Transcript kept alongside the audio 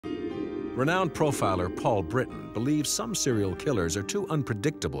Renowned profiler Paul Britton believes some serial killers are too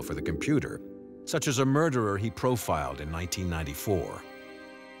unpredictable for the computer, such as a murderer he profiled in 1994.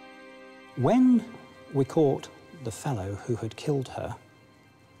 When we caught the fellow who had killed her,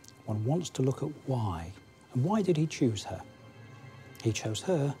 one wants to look at why. And why did he choose her? He chose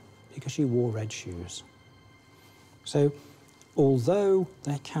her because she wore red shoes. So, although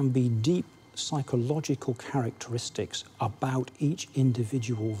there can be deep psychological characteristics about each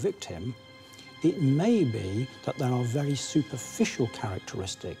individual victim, it may be that there are very superficial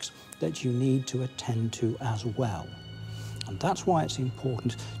characteristics that you need to attend to as well. And that's why it's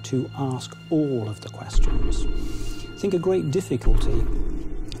important to ask all of the questions. I think a great difficulty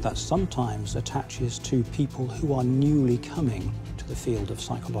that sometimes attaches to people who are newly coming to the field of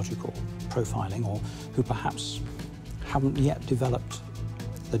psychological profiling, or who perhaps haven't yet developed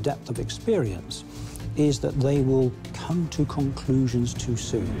the depth of experience, is that they will come to conclusions too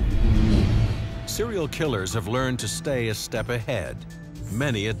soon. Serial killers have learned to stay a step ahead.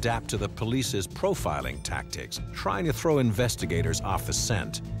 Many adapt to the police's profiling tactics, trying to throw investigators off the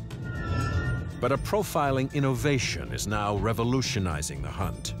scent. But a profiling innovation is now revolutionizing the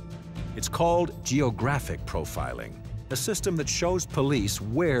hunt. It's called geographic profiling, a system that shows police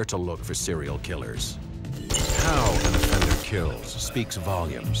where to look for serial killers. How an offender kills speaks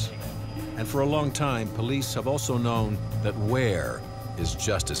volumes. And for a long time, police have also known that where is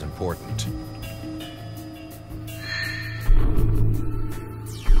just as important.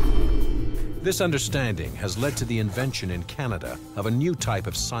 This understanding has led to the invention in Canada of a new type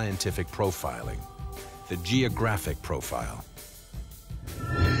of scientific profiling, the geographic profile.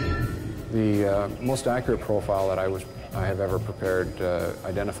 The most accurate profile that I have ever prepared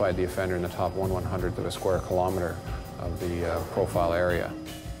identified the offender in the top 1/100th of a square kilometer of the profile area.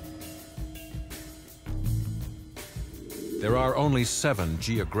 There are only 7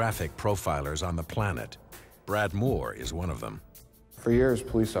 geographic profilers on the planet. Brad Moore is one of them. For years,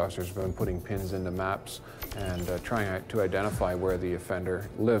 police officers have been putting pins into maps and trying to identify where the offender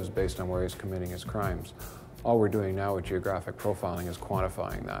lives based on where he's committing his crimes. All we're doing now with geographic profiling is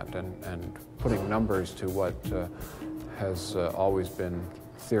quantifying that and putting numbers to what has always been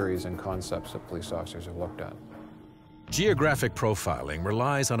theories and concepts that police officers have looked at. Geographic profiling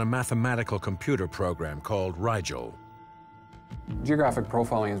relies on a mathematical computer program called Rigel. Geographic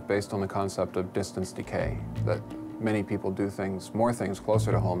profiling is based on the concept of distance decay, that many people do more things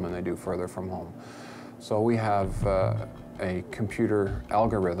closer to home than they do further from home. So we have a computer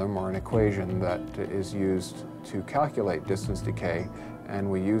algorithm or an equation that is used to calculate distance decay, and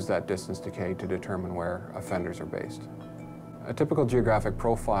we use that distance decay to determine where offenders are based. A typical geographic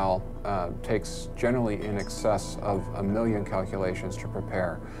profile takes generally in excess of 1 million calculations to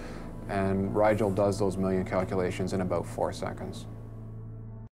prepare, and Rigel does those 1 million calculations in about 4 seconds.